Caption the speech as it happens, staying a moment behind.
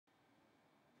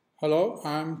Hello,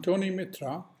 I'm Tony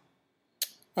Mitra.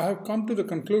 I have come to the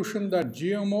conclusion that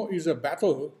GMO is a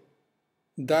battle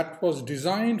that was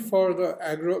designed for the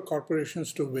agro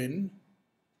corporations to win,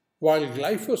 while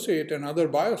glyphosate and other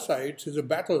biocides is a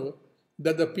battle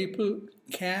that the people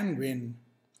can win.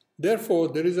 Therefore,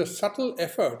 there is a subtle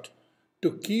effort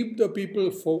to keep the people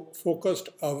focused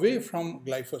away from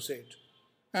glyphosate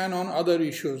and on other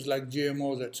issues like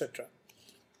GMOs, etc.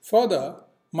 Further,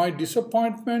 my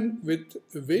disappointment with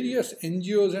various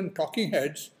NGOs and talking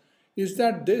heads is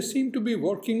that they seem to be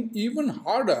working even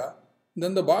harder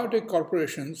than the biotech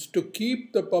corporations to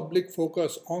keep the public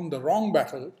focus on the wrong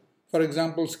battle, for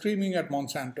example, screaming at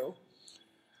Monsanto,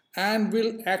 and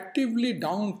will actively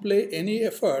downplay any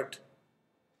effort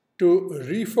to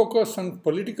refocus on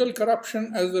political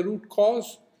corruption as the root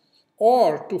cause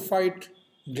or to fight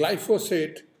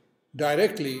glyphosate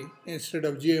directly instead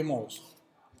of GMOs.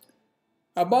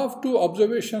 Above two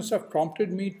observations have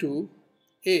prompted me to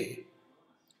A.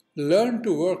 Learn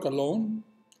to work alone.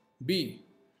 B.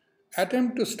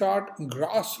 Attempt to start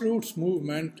grassroots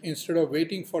movement instead of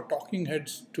waiting for talking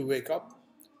heads to wake up.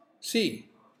 C.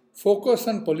 Focus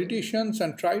on politicians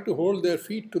and try to hold their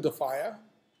feet to the fire.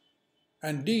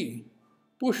 And D.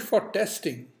 Push for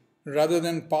testing rather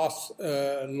than pass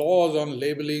laws on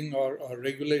labeling or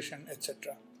regulation,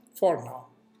 etc. for now.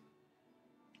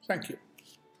 Thank you.